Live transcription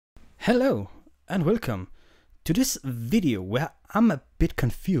Hello and welcome to this video where I'm a bit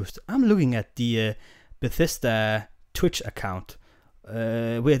confused. I'm looking at the Bethesda Twitch account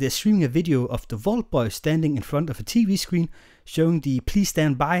where they're streaming a video of the Vault Boy standing in front of a TV screen showing the Please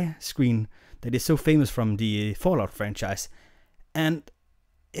Stand By screen that is so famous from the Fallout franchise. And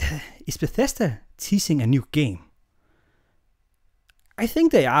is Bethesda teasing a new game? I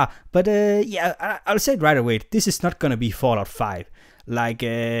think they are, but yeah, I'll say it right away. This is not gonna be Fallout 5. Like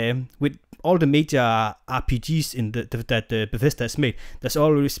with all the major RPGs in that Bethesda has made, there's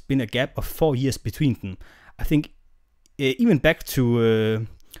always been a gap of 4 years between them. I think even back to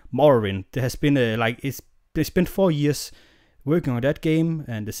Morrowind, there has been they spent 4 years working on that game,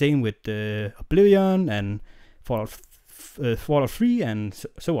 and the same with Oblivion and Fallout 3 and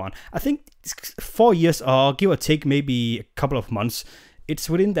so on. I think 4 years, or give or take maybe a couple of months. It's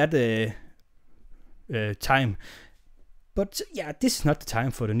within that time. But yeah, this is not the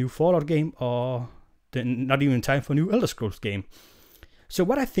time for the new Fallout game, or not even time for a new Elder Scrolls game. So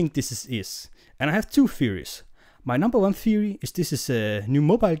what I think this is, and I have two theories. My number one theory is this is a new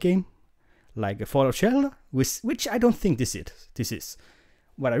mobile game, like a Fallout Shelter, which I don't think this is.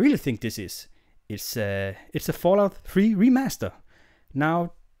 What I really think this is, it's a Fallout 3 remaster.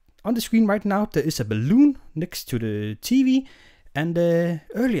 Now, on the screen right now, there is a balloon next to the TV, and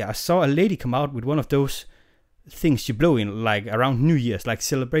earlier I saw a lady come out with one of those things you blow in, like around New Year's, like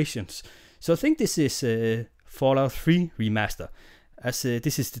celebrations. So I think this is Fallout 3 remaster, as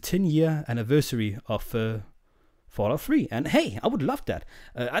this is the 10-year anniversary of Fallout 3. And hey, I would love that.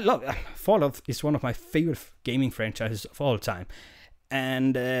 I love Fallout is one of my favorite gaming franchises of all time,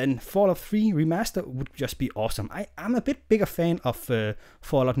 and Fallout 3 remaster would just be awesome. I'm a bit bigger fan of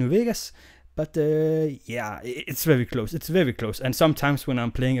Fallout New Vegas, but yeah, it's very close. It's very close. And sometimes when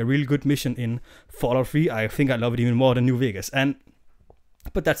I'm playing a really good mission in Fallout 3, I think I love it even more than New Vegas.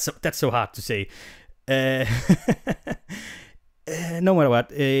 But that's so hard to say. No matter what,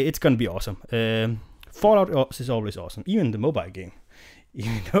 it's gonna be awesome. Fallout is always awesome, even the mobile game.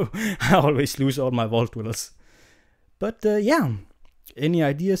 Even though I always lose all my vault dwellers. But yeah, any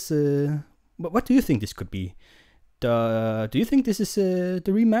ideas? What do you think this could be? Do you think this is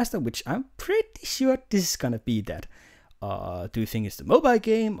the remaster, which I'm pretty sure this is gonna be that? Do you think it's the mobile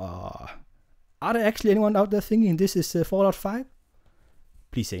game, or are there actually anyone out there thinking this is Fallout 5?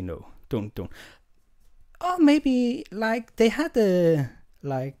 Please say no. Don't. Or maybe like they had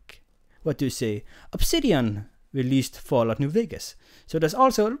what do you say? Obsidian released Fallout New Vegas, so there's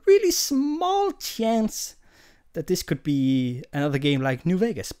also a really small chance that this could be another game like New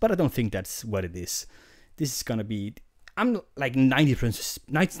Vegas. But I don't think that's what it is. This is gonna be, I'm like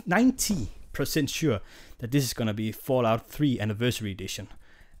 90% sure that this is gonna be Fallout 3 Anniversary Edition,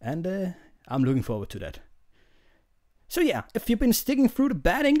 and I'm looking forward to that. So yeah, if you've been sticking through the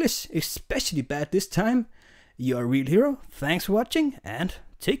bad English, especially bad this time, you're a real hero. Thanks for watching, and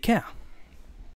take care.